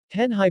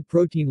10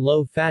 high-protein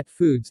low-fat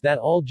foods that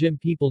all gym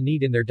people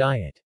need in their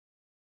diet.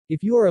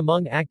 If you are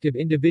among active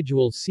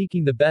individuals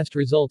seeking the best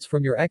results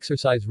from your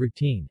exercise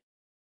routine,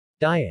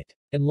 diet,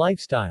 and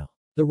lifestyle,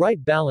 the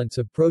right balance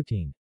of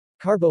protein,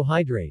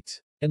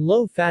 carbohydrates, and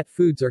low-fat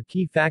foods are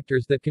key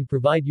factors that can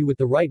provide you with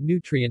the right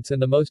nutrients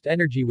and the most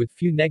energy with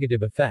few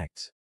negative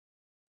effects.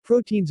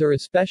 Proteins are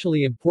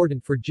especially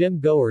important for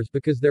gym goers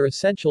because they're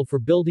essential for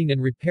building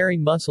and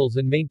repairing muscles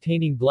and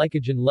maintaining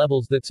glycogen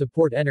levels that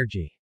support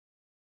energy.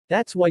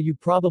 That's why you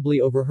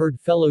probably overheard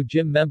fellow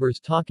gym members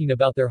talking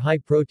about their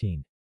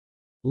high-protein,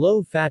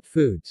 low-fat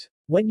foods.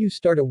 When you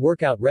start a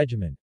workout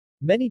regimen,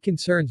 many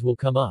concerns will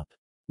come up.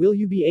 Will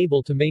you be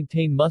able to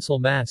maintain muscle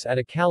mass at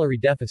a calorie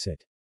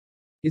deficit?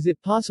 Is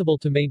it possible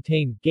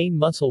to gain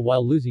muscle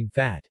while losing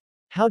fat?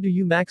 How do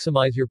you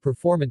maximize your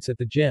performance at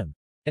the gym?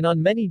 And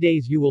on many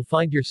days you will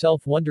find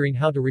yourself wondering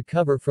how to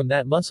recover from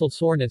that muscle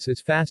soreness as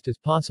fast as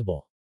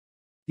possible.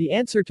 The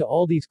answer to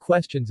all these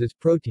questions is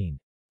protein.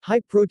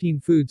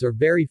 High-protein foods are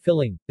very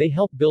filling, they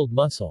help build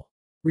muscle,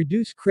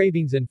 reduce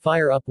cravings and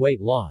fire up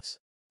weight loss.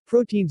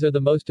 Proteins are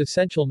the most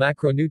essential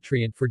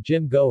macronutrient for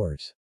gym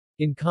goers.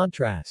 In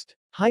contrast,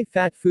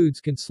 high-fat foods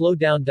can slow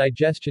down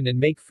digestion and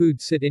make food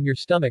sit in your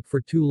stomach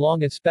for too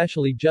long,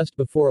 especially just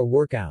before a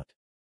workout.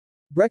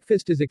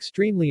 Breakfast is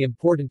extremely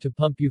important to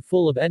pump you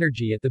full of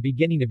energy at the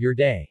beginning of your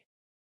day.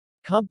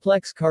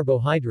 Complex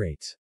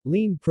carbohydrates,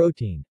 lean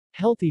protein,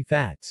 healthy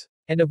fats,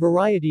 and a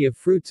variety of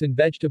fruits and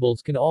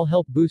vegetables can all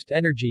help boost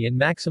energy and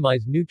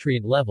maximize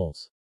nutrient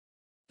levels.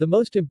 The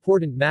most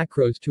important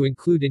macros to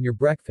include in your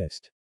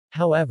breakfast,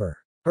 however,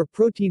 are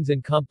proteins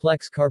and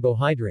complex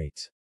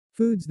carbohydrates.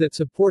 Foods that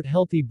support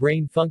healthy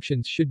brain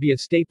functions should be a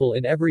staple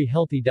in every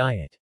healthy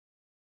diet.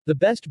 The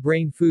best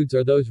brain foods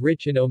are those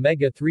rich in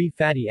omega-3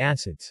 fatty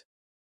acids.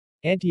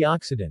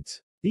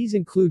 Antioxidants. These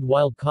include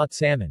wild-caught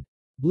salmon,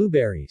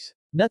 blueberries,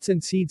 nuts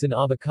and seeds, and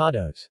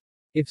avocados.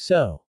 If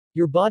so,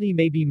 your body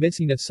may be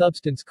missing a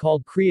substance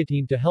called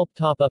creatine to help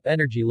top up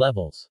energy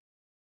levels.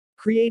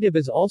 Creatine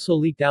is also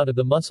leaked out of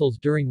the muscles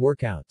during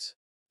workouts.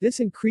 This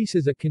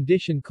increases a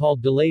condition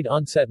called delayed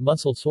onset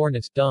muscle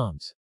soreness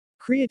 (DOMS).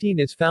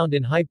 Creatine is found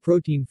in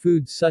high-protein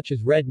foods such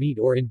as red meat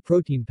or in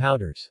protein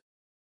powders.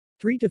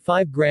 3 to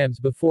 5 grams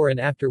before and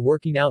after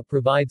working out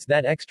provides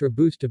that extra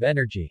boost of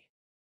energy.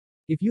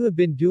 If you have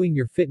been doing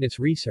your fitness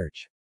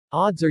research,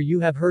 odds are you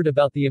have heard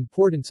about the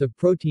importance of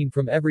protein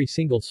from every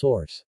single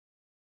source.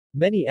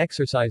 Many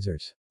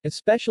exercisers,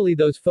 especially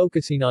those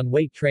focusing on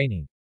weight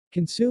training,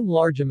 consume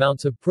large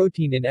amounts of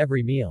protein in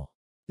every meal.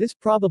 This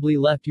probably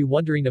left you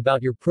wondering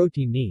about your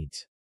protein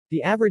needs.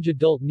 The average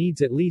adult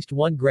needs at least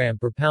 1 gram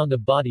per pound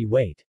of body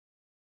weight.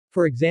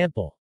 For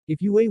example,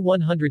 if you weigh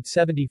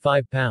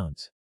 175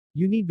 pounds,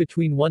 you need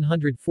between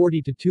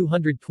 140 to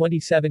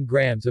 227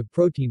 grams of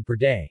protein per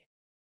day.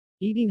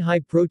 Eating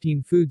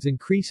high-protein foods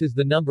increases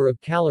the number of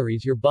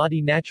calories your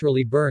body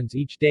naturally burns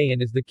each day and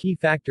is the key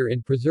factor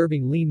in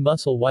preserving lean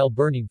muscle while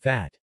burning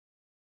fat.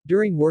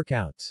 During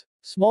workouts,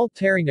 small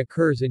tearing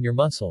occurs in your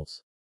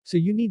muscles. So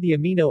you need the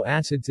amino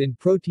acids in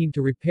protein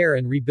to repair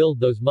and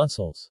rebuild those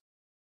muscles.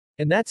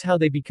 And that's how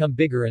they become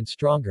bigger and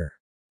stronger.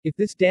 If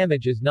this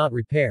damage is not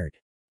repaired,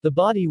 the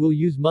body will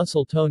use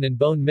muscle tone and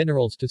bone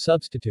minerals to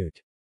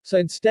substitute. So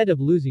instead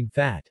of losing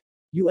fat,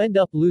 you end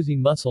up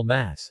losing muscle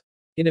mass.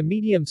 In a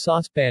medium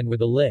saucepan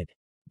with a lid,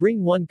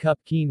 bring 1 cup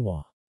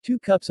quinoa, 2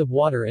 cups of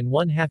water and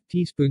 1/2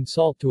 teaspoon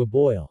salt to a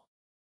boil.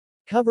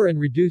 Cover and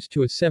reduce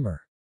to a simmer.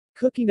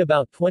 Cooking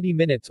about 20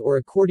 minutes or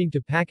according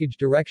to package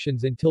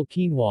directions until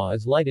quinoa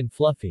is light and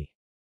fluffy.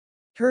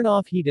 Turn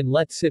off heat and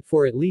let sit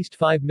for at least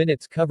 5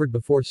 minutes covered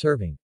before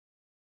serving.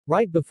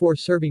 Right before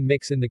serving,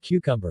 mix in the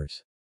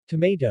cucumbers,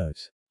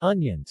 tomatoes,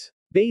 onions,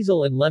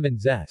 basil and lemon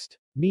zest.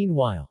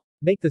 Meanwhile,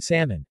 make the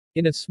salmon.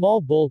 In a small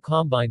bowl,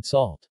 combine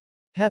salt,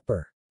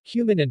 pepper,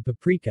 cumin and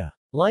paprika.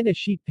 Line a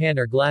sheet pan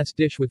or glass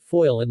dish with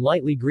foil and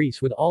lightly grease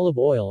with olive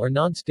oil or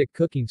non-stick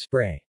cooking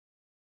spray.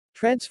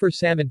 Transfer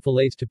salmon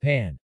fillets to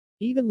pan.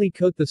 Evenly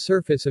coat the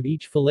surface of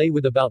each fillet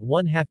with about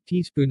 1/2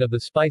 teaspoon of the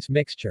spice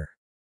mixture.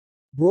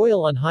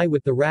 Broil on high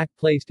with the rack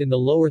placed in the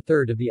lower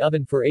third of the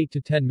oven for 8 to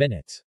 10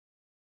 minutes.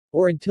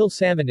 Or until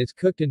salmon is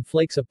cooked and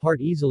flakes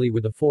apart easily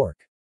with a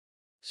fork.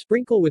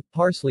 Sprinkle with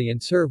parsley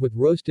and serve with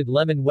roasted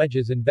lemon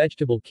wedges and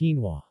vegetable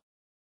quinoa.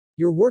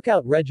 Your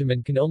workout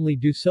regimen can only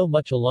do so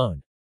much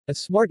alone. A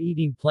smart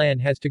eating plan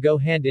has to go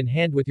hand in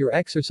hand with your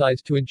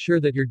exercise to ensure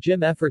that your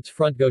gym efforts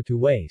front go to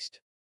waste.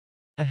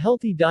 A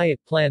healthy diet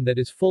plan that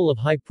is full of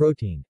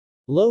high-protein,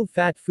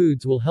 low-fat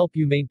foods will help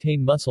you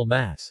maintain muscle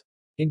mass,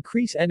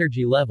 increase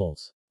energy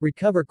levels,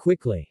 recover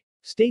quickly,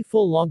 stay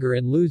full longer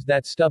and lose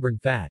that stubborn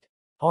fat.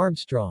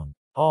 Armstrong,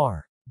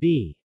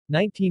 R.B.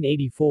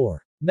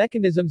 1984.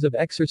 Mechanisms of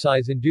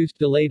exercise-induced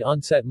delayed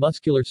onset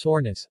muscular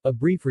soreness, a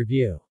brief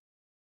review.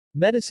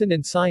 Medicine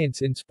and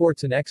Science in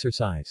Sports and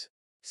Exercise.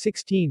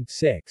 16,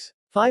 6.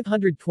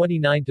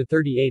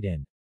 529-38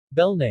 in.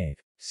 Belnave,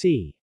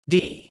 C.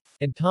 D.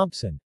 and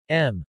Thompson,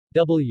 M.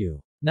 W.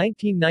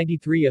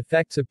 1993.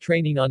 Effects of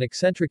Training on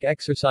Eccentric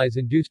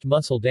Exercise-Induced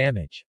Muscle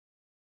Damage.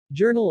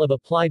 Journal of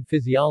Applied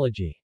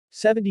Physiology.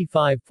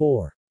 75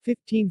 4.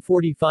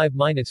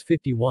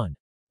 1545-51.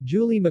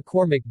 Julie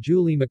McCormick.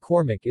 Julie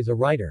McCormick is a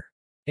writer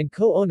and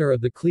co-owner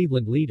of the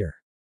Cleveland Leader,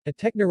 a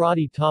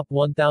Technorati Top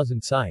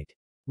 1000 site.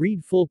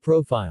 Read full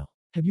profile.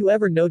 Have you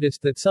ever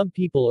noticed that some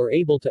people are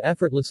able to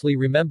effortlessly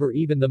remember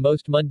even the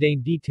most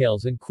mundane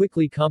details and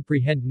quickly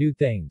comprehend new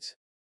things?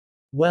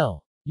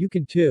 Well, you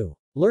can too.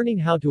 Learning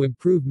how to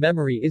improve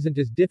memory isn't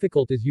as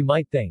difficult as you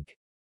might think.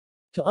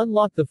 To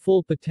unlock the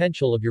full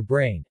potential of your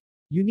brain,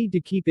 you need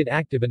to keep it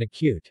active and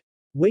acute.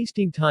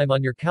 Wasting time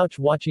on your couch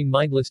watching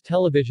mindless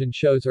television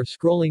shows or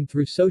scrolling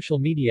through social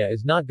media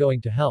is not going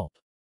to help.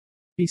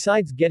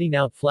 Besides getting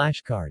out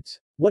flashcards,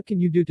 what can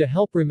you do to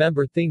help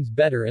remember things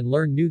better and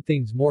learn new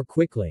things more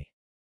quickly?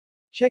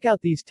 Check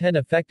out these 10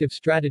 effective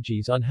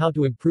strategies on how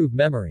to improve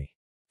memory.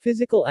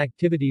 Physical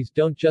activities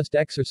don't just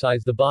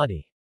exercise the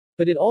body,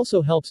 but it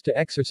also helps to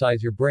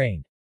exercise your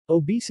brain.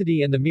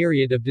 Obesity and the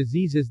myriad of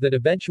diseases that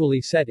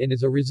eventually set in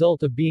as a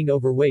result of being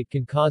overweight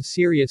can cause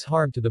serious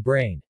harm to the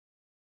brain.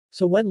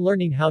 So when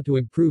learning how to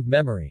improve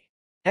memory,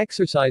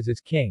 exercise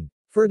is king.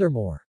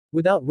 Furthermore,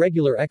 without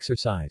regular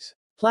exercise,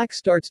 plaque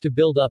starts to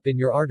build up in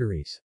your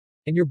arteries,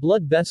 and your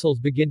blood vessels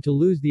begin to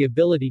lose the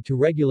ability to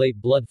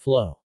regulate blood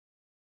flow.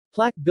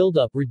 Plaque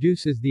buildup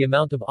reduces the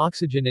amount of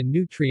oxygen and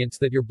nutrients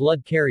that your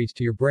blood carries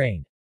to your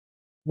brain.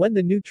 When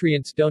the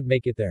nutrients don't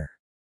make it there,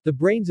 the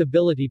brain's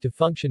ability to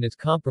function is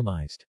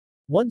compromised.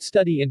 One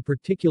study in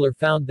particular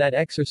found that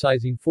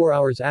exercising 4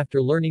 hours after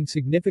learning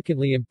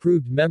significantly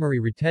improved memory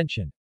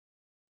retention.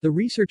 The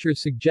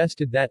researchers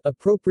suggested that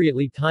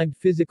appropriately timed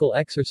physical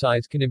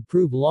exercise can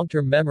improve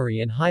long-term memory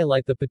and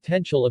highlight the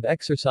potential of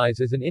exercise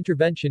as an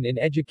intervention in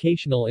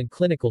educational and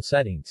clinical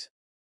settings.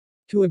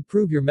 To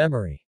improve your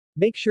memory,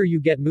 make sure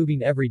you get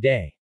moving every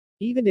day.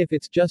 Even if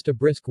it's just a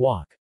brisk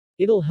walk,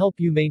 it'll help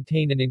you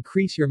maintain and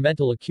increase your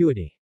mental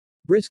acuity.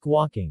 Brisk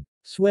walking,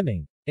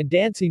 swimming, and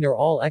dancing are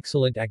all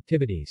excellent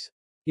activities.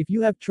 If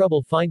you have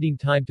trouble finding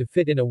time to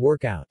fit in a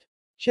workout,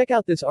 check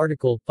out this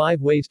article, 5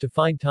 Ways to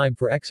Find Time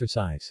for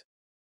Exercise.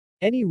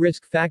 Any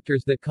risk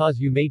factors that cause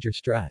you major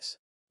stress,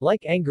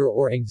 like anger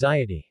or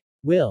anxiety,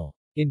 will,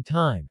 in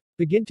time,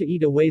 begin to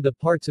eat away the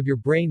parts of your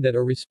brain that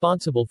are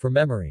responsible for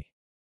memory.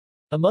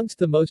 Amongst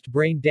the most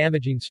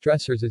brain-damaging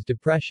stressors is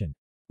depression,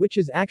 which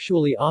is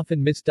actually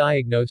often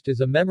misdiagnosed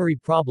as a memory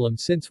problem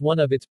since one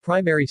of its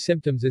primary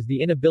symptoms is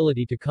the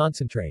inability to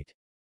concentrate.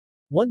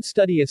 One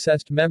study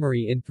assessed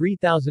memory in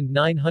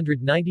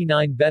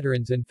 3,999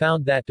 veterans and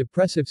found that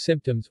depressive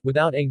symptoms,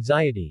 without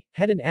anxiety,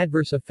 had an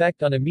adverse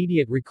effect on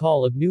immediate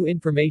recall of new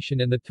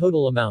information and the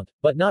total amount,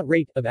 but not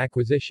rate, of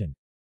acquisition.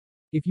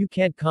 If you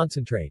can't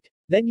concentrate,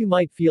 then you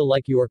might feel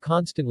like you are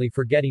constantly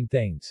forgetting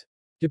things.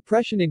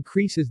 Depression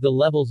increases the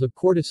levels of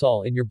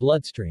cortisol in your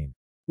bloodstream,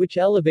 which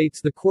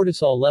elevates the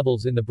cortisol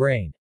levels in the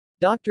brain.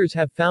 Doctors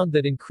have found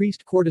that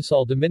increased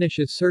cortisol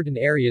diminishes certain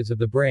areas of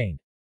the brain,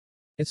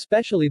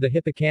 especially the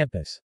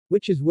hippocampus,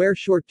 which is where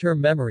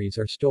short-term memories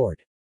are stored.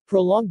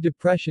 Prolonged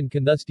depression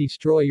can thus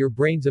destroy your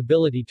brain's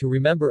ability to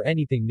remember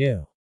anything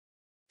new.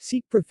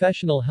 Seek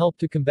professional help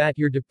to combat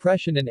your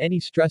depression and any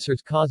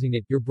stressors causing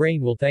it. Your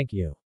brain will thank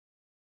you.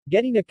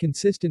 Getting a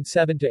consistent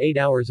 7 to 8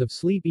 hours of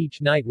sleep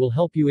each night will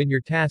help you in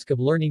your task of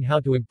learning how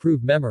to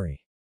improve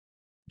memory.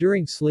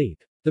 During sleep,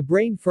 the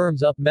brain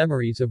firms up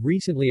memories of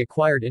recently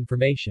acquired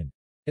information,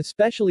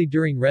 especially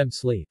during REM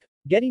sleep.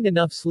 Getting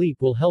enough sleep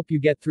will help you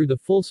get through the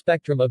full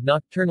spectrum of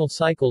nocturnal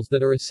cycles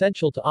that are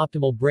essential to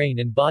optimal brain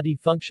and body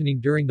functioning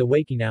during the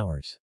waking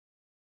hours.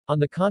 On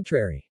the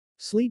contrary,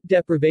 sleep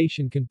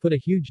deprivation can put a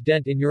huge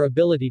dent in your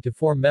ability to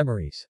form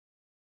memories.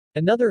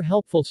 Another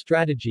helpful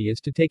strategy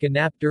is to take a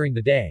nap during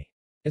the day,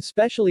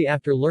 especially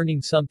after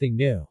learning something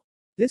new.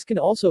 This can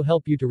also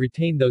help you to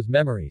retain those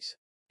memories,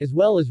 as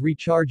well as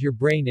recharge your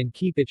brain and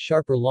keep it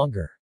sharper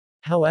longer.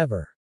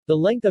 However, the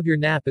length of your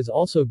nap is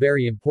also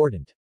very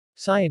important.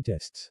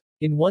 Scientists,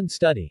 in one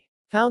study,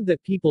 found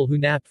that people who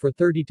napped for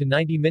 30 to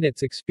 90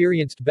 minutes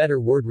experienced better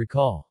word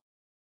recall.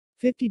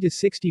 50 to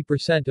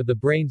 60% of the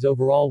brain's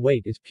overall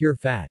weight is pure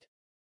fat,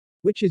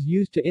 which is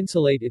used to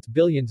insulate its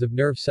billions of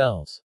nerve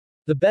cells.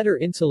 The better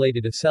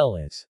insulated a cell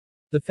is,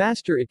 the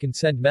faster it can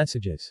send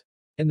messages,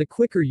 and the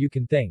quicker you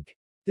can think.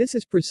 This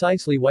is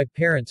precisely why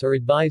parents are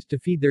advised to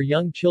feed their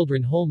young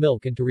children whole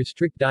milk and to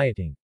restrict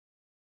dieting.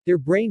 Their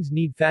brains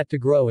need fat to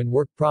grow and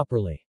work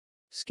properly.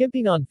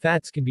 Skimping on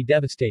fats can be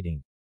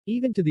devastating,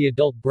 even to the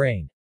adult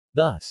brain.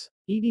 Thus,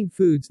 eating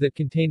foods that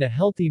contain a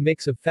healthy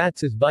mix of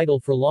fats is vital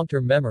for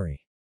long-term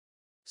memory.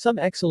 Some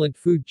excellent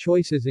food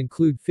choices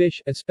include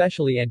fish,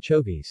 especially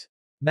anchovies,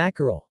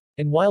 mackerel,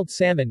 and wild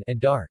salmon,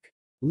 and dark,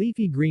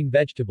 leafy green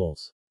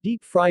vegetables.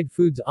 Deep-fried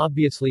foods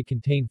obviously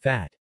contain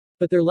fat,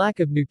 but their lack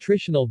of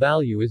nutritional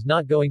value is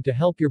not going to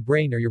help your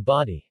brain or your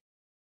body.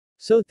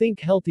 So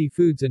think healthy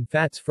foods and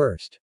fats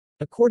first.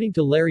 According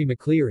to Larry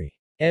McCleary,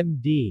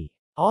 MD,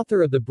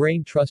 author of the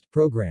Brain Trust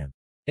Program,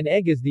 an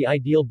egg is the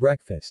ideal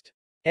breakfast.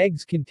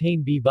 Eggs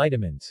contain B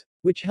vitamins,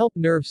 which help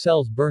nerve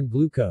cells burn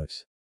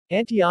glucose,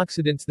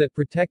 antioxidants that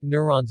protect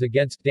neurons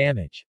against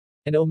damage,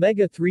 and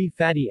omega-3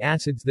 fatty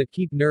acids that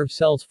keep nerve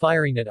cells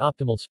firing at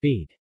optimal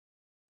speed.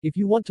 If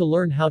you want to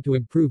learn how to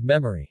improve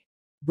memory,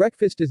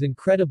 Breakfast is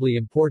incredibly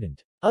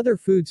important. Other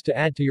foods to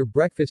add to your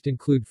breakfast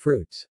include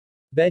fruits,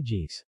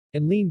 veggies,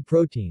 and lean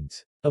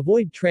proteins.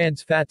 Avoid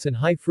trans fats and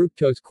high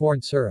fructose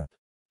corn syrup.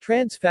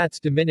 Trans fats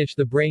diminish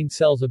the brain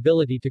cells'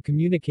 ability to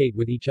communicate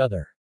with each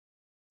other.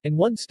 And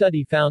one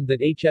study found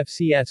that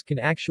HFCS can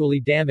actually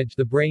damage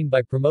the brain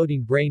by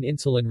promoting brain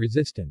insulin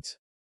resistance.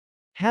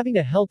 Having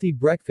a healthy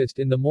breakfast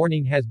in the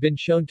morning has been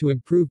shown to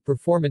improve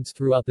performance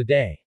throughout the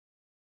day.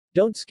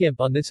 Don't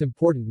skimp on this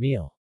important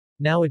meal.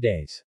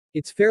 Nowadays,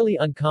 it's fairly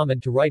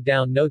uncommon to write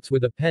down notes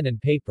with a pen and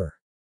paper.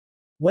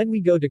 When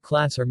we go to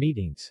class or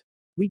meetings,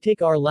 we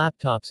take our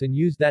laptops and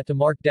use that to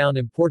mark down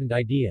important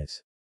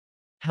ideas.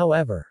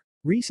 However,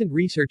 recent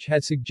research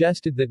has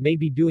suggested that may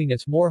be doing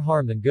us more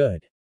harm than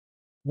good.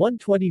 One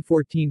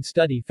 2014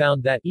 study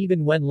found that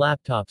even when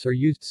laptops are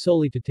used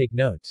solely to take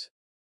notes,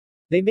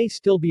 they may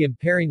still be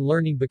impairing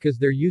learning because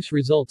their use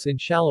results in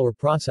shallower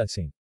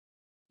processing.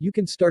 You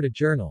can start a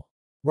journal,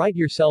 write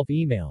yourself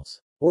emails,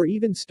 or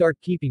even start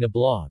keeping a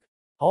blog.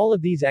 All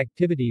of these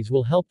activities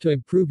will help to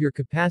improve your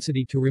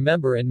capacity to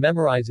remember and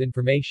memorize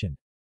information.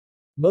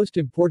 Most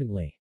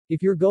importantly,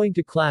 if you're going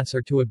to class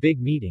or to a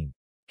big meeting,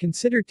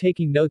 consider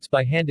taking notes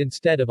by hand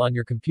instead of on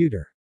your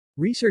computer.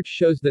 Research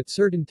shows that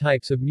certain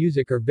types of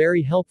music are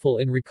very helpful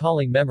in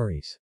recalling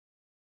memories.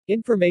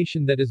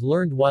 Information that is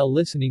learned while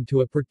listening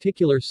to a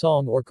particular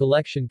song or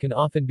collection can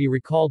often be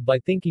recalled by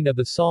thinking of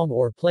the song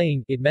or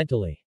playing it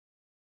mentally.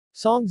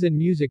 Songs and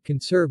music can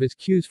serve as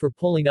cues for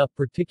pulling up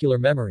particular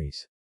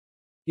memories.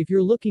 If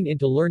you're looking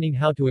into learning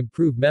how to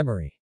improve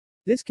memory,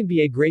 this can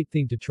be a great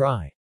thing to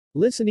try.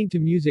 Listening to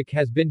music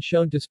has been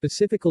shown to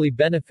specifically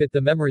benefit the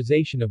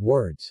memorization of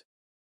words.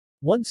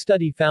 One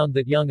study found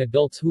that young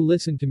adults who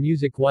listened to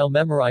music while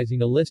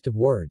memorizing a list of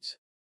words,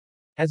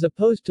 as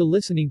opposed to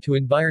listening to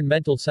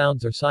environmental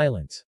sounds or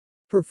silence,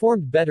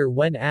 performed better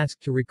when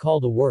asked to recall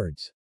the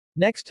words.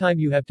 Next time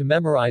you have to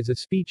memorize a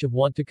speech of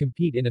want to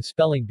compete in a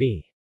spelling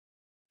bee,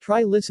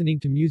 try listening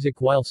to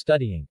music while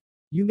studying.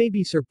 You may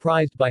be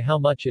surprised by how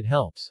much it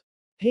helps.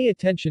 Pay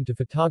attention to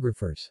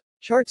photographers,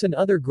 charts and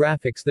other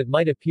graphics that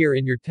might appear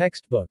in your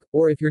textbook,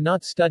 or if you're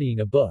not studying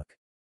a book,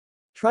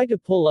 try to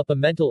pull up a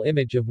mental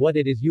image of what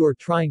it is you are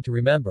trying to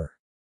remember.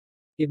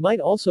 It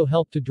might also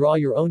help to draw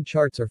your own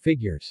charts or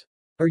figures,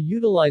 or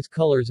utilize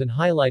colors and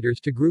highlighters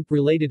to group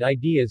related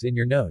ideas in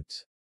your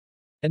notes.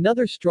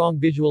 Another strong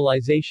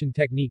visualization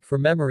technique for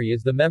memory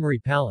is the memory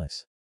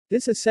palace.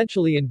 This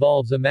essentially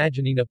involves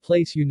imagining a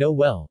place you know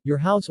well, your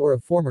house or a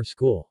former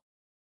school.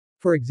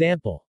 For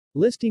example,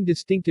 listing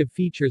distinctive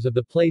features of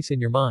the place in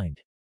your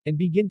mind, and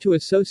begin to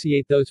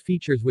associate those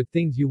features with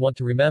things you want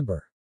to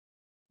remember.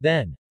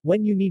 Then,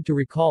 when you need to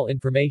recall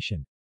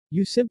information,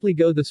 you simply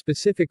go to the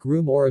specific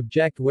room or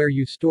object where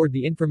you stored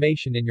the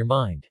information in your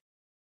mind,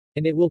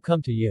 and it will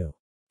come to you.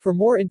 For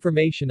more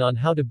information on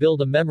how to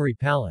build a memory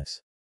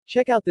palace,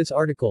 check out this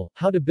article,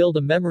 How to Build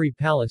a Memory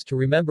Palace to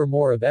Remember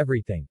More of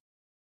Everything.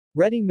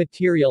 Reading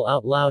material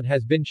out loud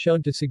has been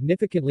shown to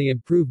significantly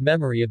improve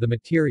memory of the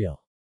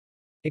material.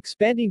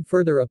 Expanding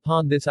further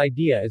upon this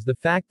idea is the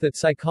fact that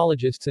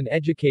psychologists and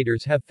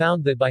educators have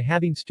found that by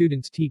having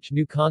students teach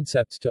new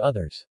concepts to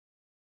others,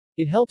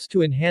 it helps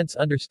to enhance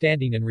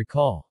understanding and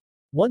recall.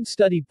 One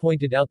study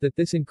pointed out that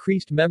this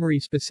increased memory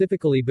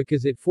specifically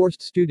because it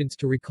forced students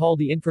to recall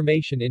the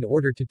information in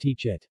order to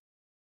teach it.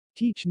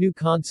 Teach new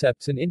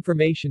concepts and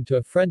information to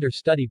a friend or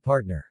study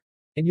partner,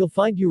 and you'll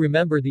find you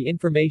remember the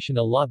information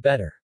a lot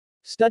better.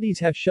 Studies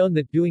have shown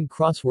that doing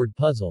crossword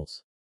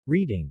puzzles,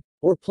 reading,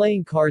 or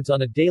playing cards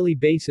on a daily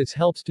basis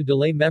helps to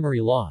delay memory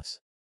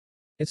loss,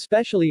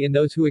 especially in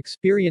those who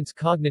experience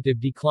cognitive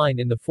decline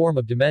in the form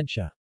of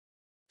dementia.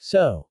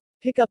 So,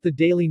 pick up the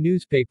daily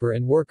newspaper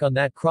and work on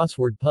that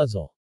crossword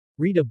puzzle.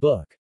 Read a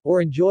book,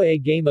 or enjoy a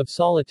game of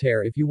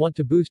solitaire if you want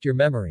to boost your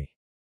memory.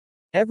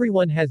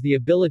 Everyone has the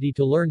ability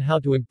to learn how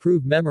to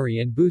improve memory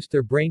and boost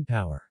their brain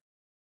power.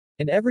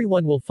 And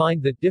everyone will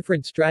find that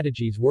different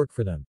strategies work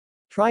for them.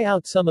 Try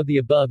out some of the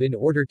above in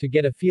order to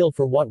get a feel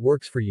for what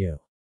works for you.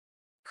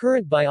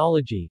 Current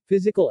biology,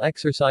 physical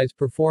exercise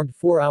performed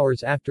 4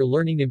 hours after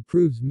learning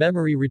improves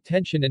memory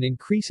retention and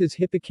increases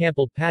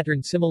hippocampal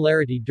pattern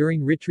similarity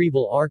during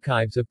retrieval.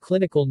 Archives of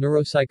clinical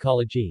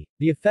neuropsychology,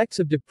 the effects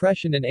of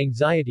depression and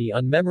anxiety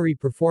on memory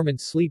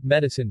performance. Sleep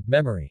medicine,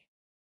 memory,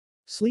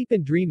 sleep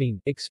and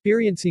dreaming,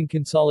 experiencing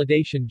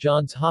consolidation.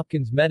 Johns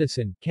Hopkins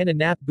Medicine, can a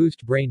nap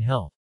boost brain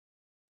health?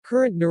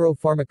 Current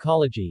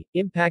neuropharmacology,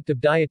 impact of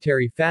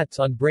dietary fats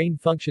on brain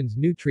functions.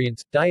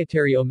 Nutrients,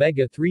 dietary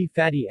omega-3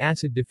 fatty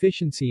acid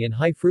deficiency and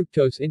high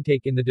fructose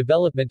intake in the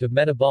development of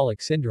metabolic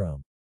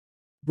syndrome,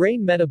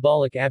 brain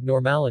metabolic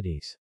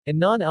abnormalities, and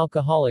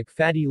non-alcoholic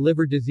fatty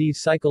liver disease.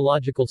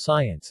 Psychological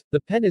science, the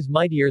pen is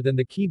mightier than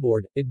the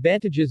keyboard,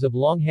 advantages of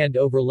longhand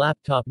over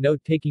laptop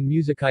note-taking.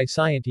 Musicae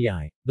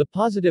scientiae, the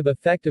positive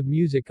effect of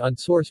music on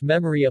source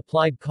memory.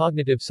 Applied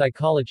cognitive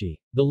psychology,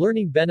 the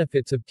learning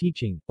benefits of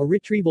teaching, a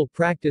retrieval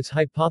practice.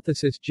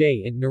 Hypothesis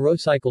J in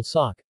neuropsychal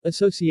SOC,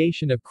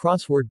 association of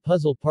crossword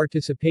puzzle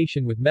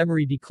participation with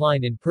memory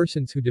decline in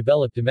persons who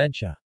develop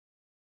dementia.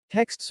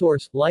 Text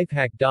source,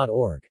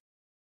 lifehack.org.